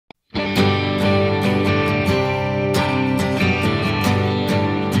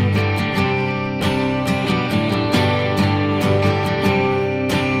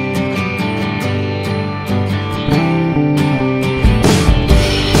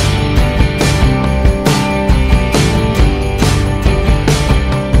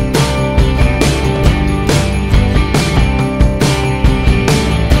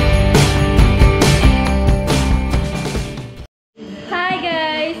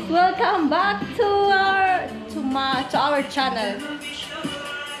back to our channel,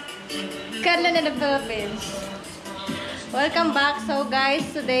 Kanlan in the Philippines. Welcome back. So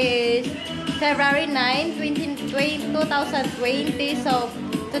guys, today is February 9, 2020. So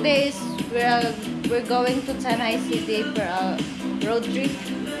today is we're going to Tanjay City for a road trip.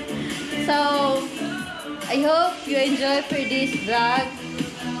 So I hope you enjoy for this vlog.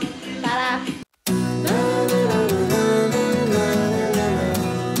 Tara!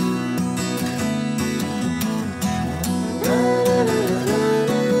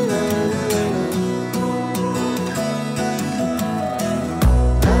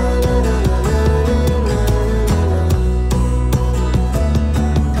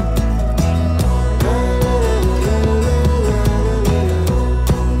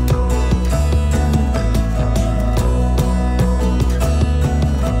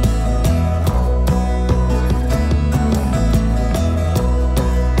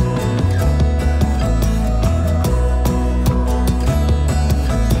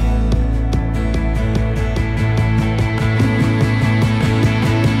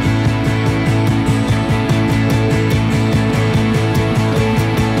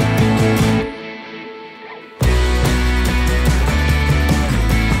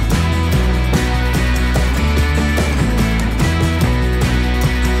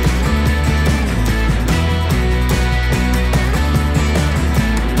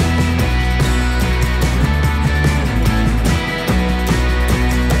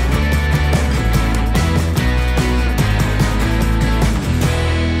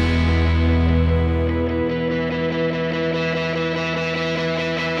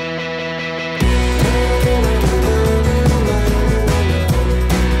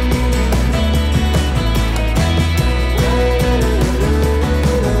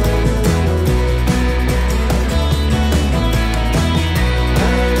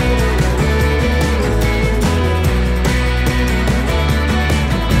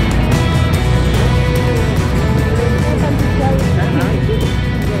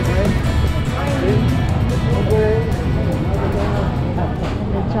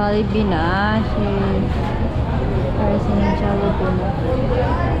 Jollibee na. Person ng Jollibee na.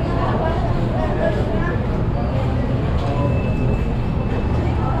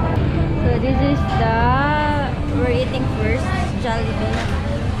 So this is we're eating first Jollibee.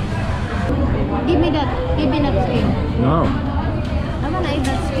 Give me that screen. No. I wanna eat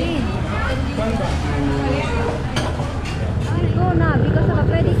that screen. Go na because of a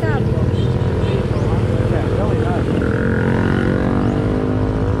pedicab. Yeah, really nice.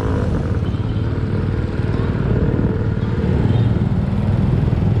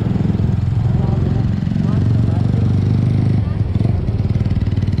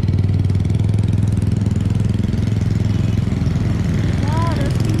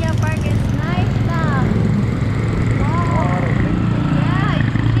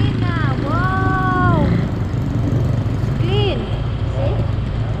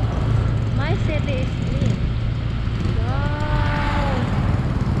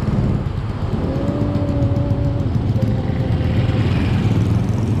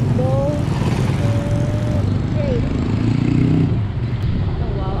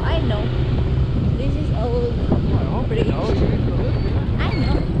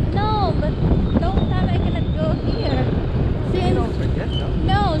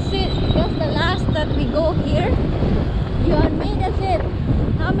 We go here, you and me, that's it.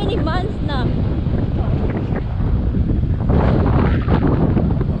 How many months now?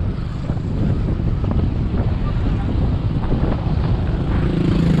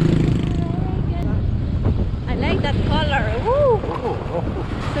 I like that color. Woo!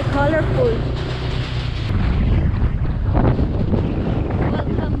 So colorful.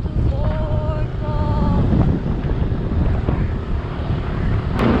 Welcome to Bangkok.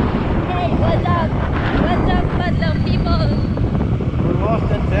 Hey, what's up? What's up, Madlang people? We're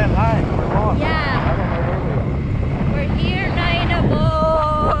lost in Tanjay. We're lost. Yeah. I don't know where we are. We're here na in a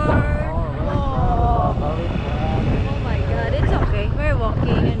board. Oh my god, it's okay. We're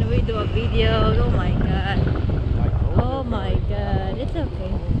walking and we do a video. Oh my god. Oh my god, it's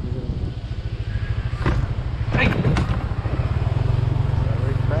okay. Very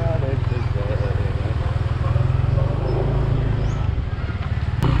crowded today.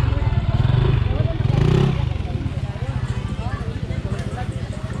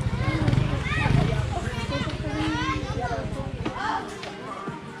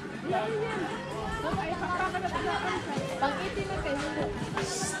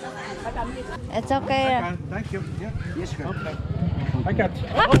 It's okay. Thank you. Yeah. Yes, sir. Okay. I got.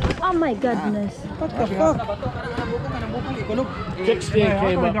 Oh my goodness. What the fuck? 16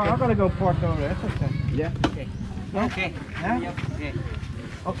 came up. I'm gonna go park over there. That's okay. Yeah. Okay. Okay. Yeah? Okay.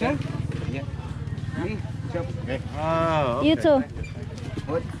 Okay? Yeah. Me. So, okay. Oh, okay. You too.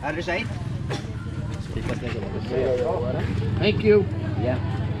 What? Other side? Thank you. Yeah.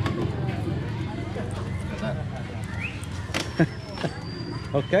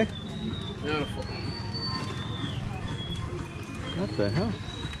 Okay. Beautiful. What the hell?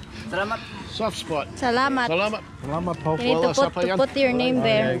 Salamat. Soft spot. Salamat. Salamat po. You need to put your name Yeah,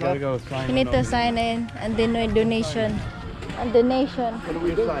 there. you gotta go sign You need to sign in and then no donation. And donation. What do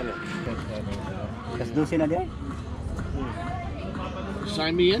we do? Sign it. Kas 12 na din.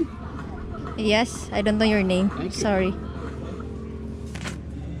 Sign me in? Yes, I don't know your name. Thank you. Sorry.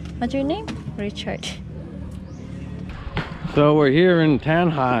 What's your name? Richard. So we're here in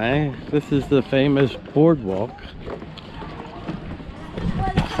Tanjay. This is the famous boardwalk.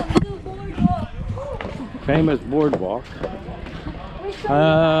 Famous boardwalk.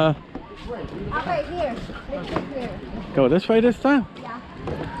 Okay, here. Let's sit here. Go this way this time? Yeah.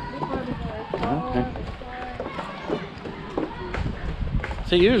 Okay.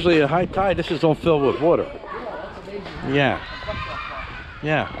 See, usually at high tide, this is all filled with water. Yeah.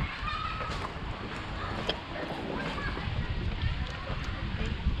 Yeah.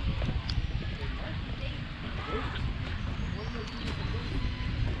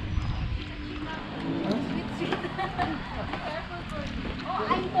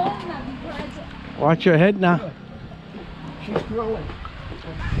 Watch your head now. She's growing.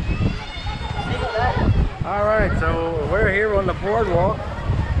 All right, so we're here on the boardwalk.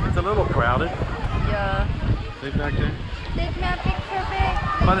 It's a little crowded. Yeah. See back there? Take me a picture,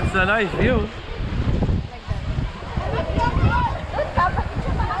 babe. But it's a nice view.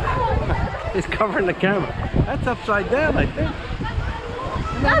 He's covering the camera. That's upside down, I think.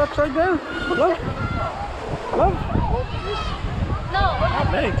 Isn't that upside down? Look. Look. No.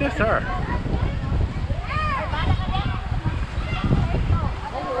 Not me, just her.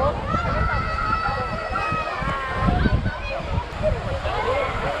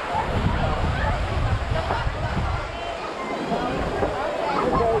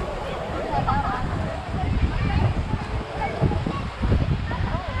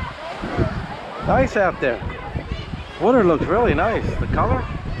 Nice out there. Water looks really nice. The color?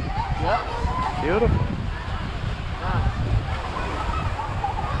 Yeah. Beautiful.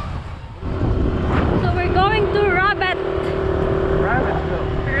 So we're going to Rabbit. Rabbitsville.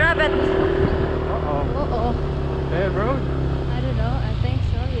 Rabbit. Uh-oh. Uh-oh. Bad road? I don't know. I think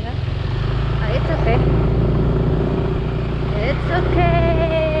so, yeah. It's okay. It's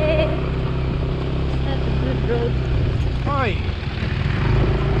okay. It's not a good road. Hi.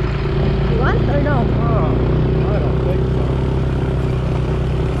 You want or no? Oh, I don't think so.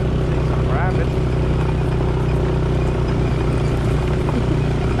 See some rabbits.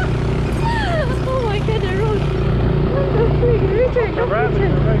 Oh my god, the road. What the freak? Richard, The don't rabbits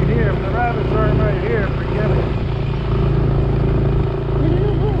Richard. are right here. If the rabbits aren't right here, forget it.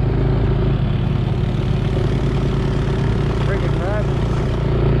 Friggin' rabbits.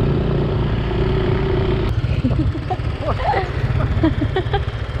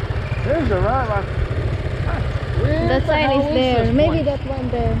 There's a rabbit. The sign is there. Maybe that one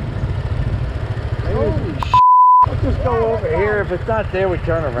there. Holy sh**. Let's just go over here. If it's not there, we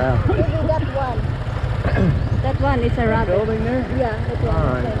turn around. Maybe that one. That one is a rabbit. Building there? Yeah, that one.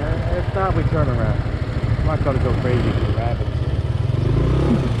 Alright, if not, we turn around. I'm not going to go crazy for rabbits.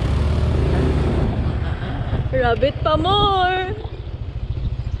 Rabbit pa more.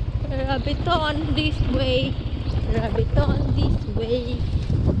 Rabbit on this way. Rabbit on this way.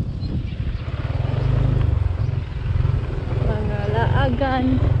 Mga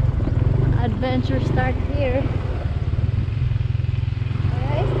laagan. Adventure start here.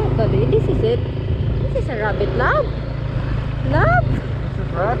 It's not Bali. This is it. This is a rabbit, love. Love? This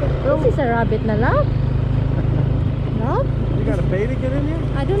is rabbit, Phil? This is a rabbit na, love. Love? You got to pay to get in here?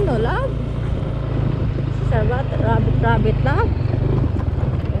 I don't know, love. This is a rabbit, love.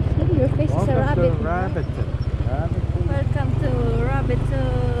 See, your face is a rabbit. Rabbiton. Welcome to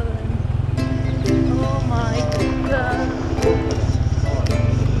Rabbiton. Oh my god.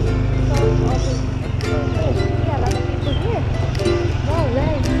 Yeah, a lot of people here. Oh,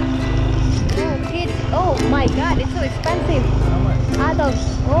 nice. Oh, kids. Oh my god, it's so expensive. Adults.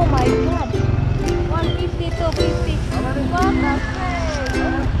 Oh my god. 150, 250. What the frick?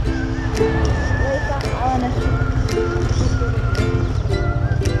 Wait up, honestly.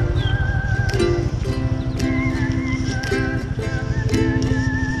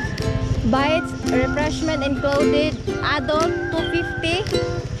 Bites, refreshment included, adult 250.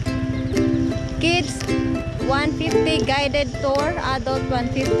 150 guided tour, adult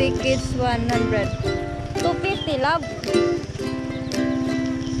 150, kids 100. 250, love.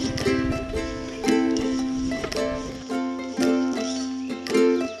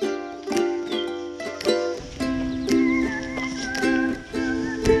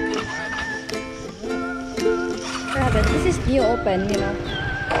 Rabbit, this is new open, you know.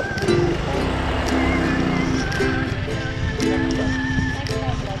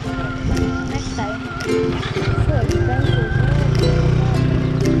 Next time. So expensive.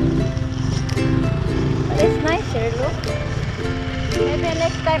 But it's nicer, look. Maybe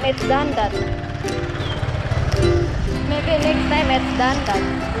next time it's done that. Maybe next time it's done that.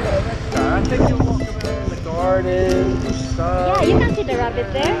 I think you'll walk around in the garden and stuff. Yeah, you can see the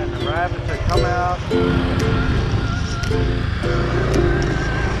rabbit there. And the rabbits that come out.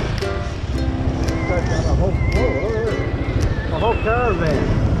 A whole caravan.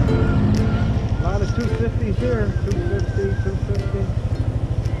 A lot of 250s here. 250, 250.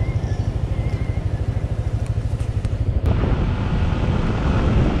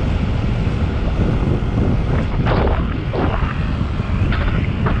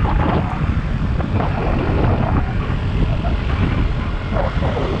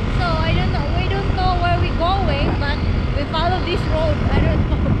 So I don't know. We don't know where we're going, but we follow this road. I don't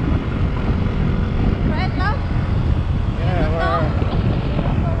know. Right now? Yeah, No.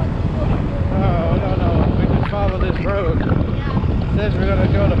 oh, we don't know. We just follow this road. It Yeah. says we're going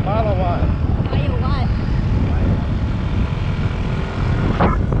to go to Palawan. Why you what?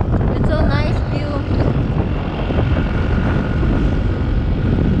 It's so nice view.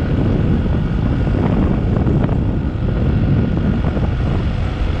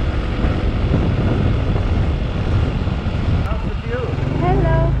 How's the view?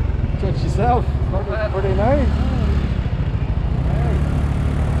 Hello. Check yourself. Pretty nice.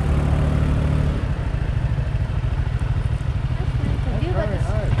 The view, but it's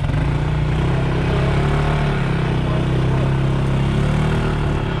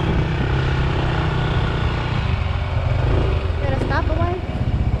gotta stop a while.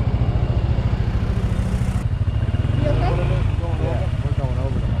 You okay? We're going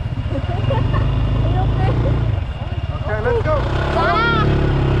over the mountain. You okay? Okay, let's go. Ah!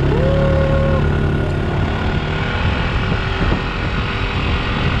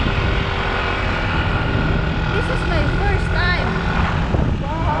 This is my first time.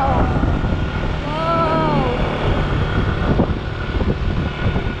 Wow. Wow.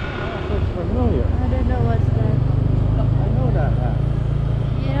 Looks familiar. I don't know what's that. I know that house.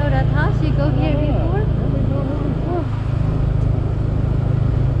 You know that house? You go here before? Yeah, we go here before.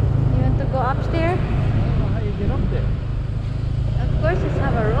 You want to go upstairs? I don't know how you get up there. Of course, it's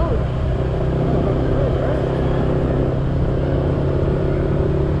have a road.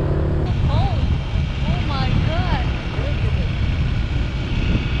 Oh, oh my God.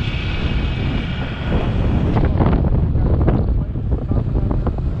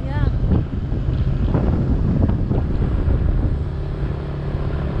 Yeah.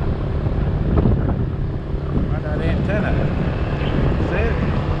 Right that antenna. See it?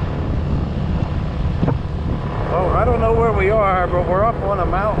 Oh, I don't know where we are, but we're up on a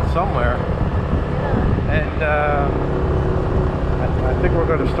mountain somewhere. And I think we're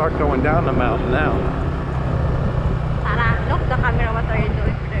going to start going down the mountain now. Tara, look the camera. What are you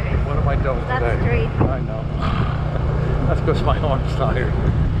doing today? What am I doing That's today? straight. I know. That's because my arm's tired.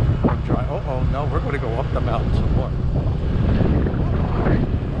 I'm trying. Oh, no, we're going to go up the mountain some more.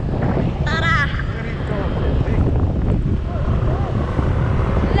 Tara, Where are you going, Tanjay?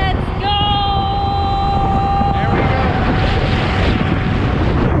 let's go. There we go.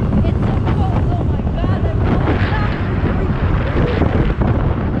 It's so cold. Oh my God, I'm cold.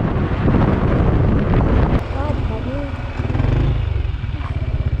 God, have you?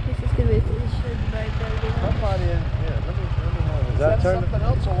 This is the way it should by building. Somebody, yeah, let me know. Is that Something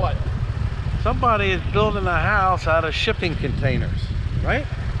else or what? Somebody is building a house out of shipping containers, right?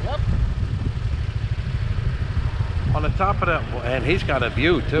 Yep. On the top of that, and he's got a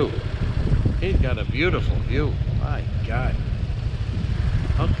view too. He's got a beautiful view. My God.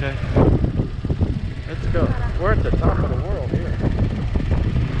 Okay. Let's go. We're at the top of the world here.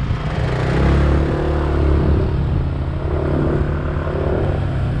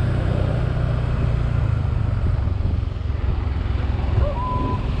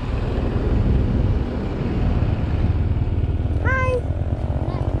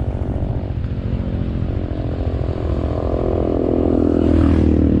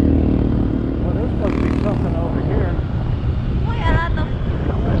 Well, there must be something over here. Why a lot of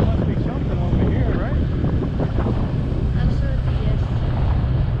There must be something over here, right? absolutely.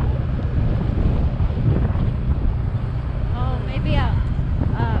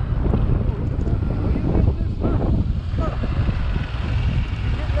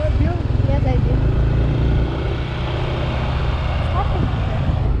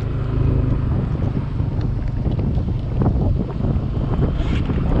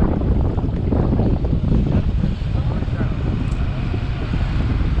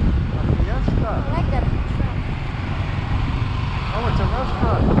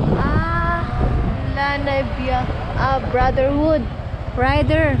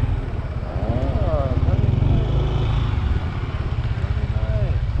 Rider. Oh, very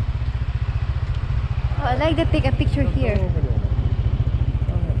nice. Oh, I like to take a picture Let's go here. over there.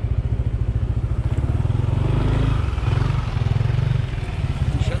 Go ahead.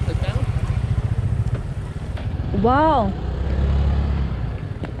 Shut it down. Wow.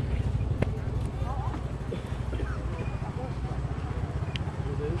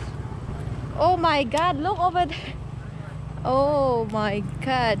 Oh my God, look over there. Oh my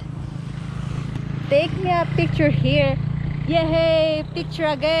God. Take me a picture here. Yay, picture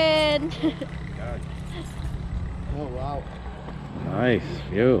again. Oh wow. Nice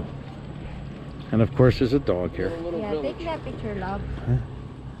view. And of course there's a dog here. Little Yeah, village. take me a picture, love.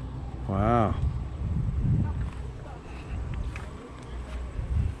 Wow.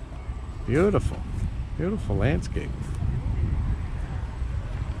 Beautiful. Beautiful landscape.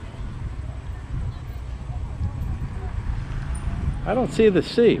 I don't see the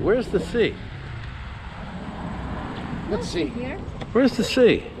sea. Where's the sea? Let's see. Here. Where's the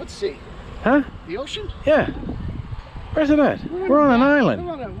sea? Let's see. Huh? The ocean? Yeah. Where's it at? We're on an island.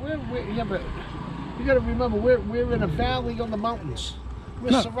 Yeah, but you got to remember we're in a valley on the mountains.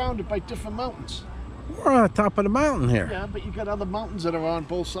 We're No. surrounded by different mountains. We're on the top of the mountain here. Yeah, but you got other mountains that are on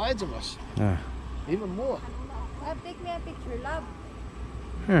both sides of us. Yeah. Even more. Love, take me a picture, love.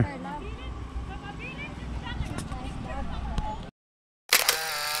 Here. Here, love.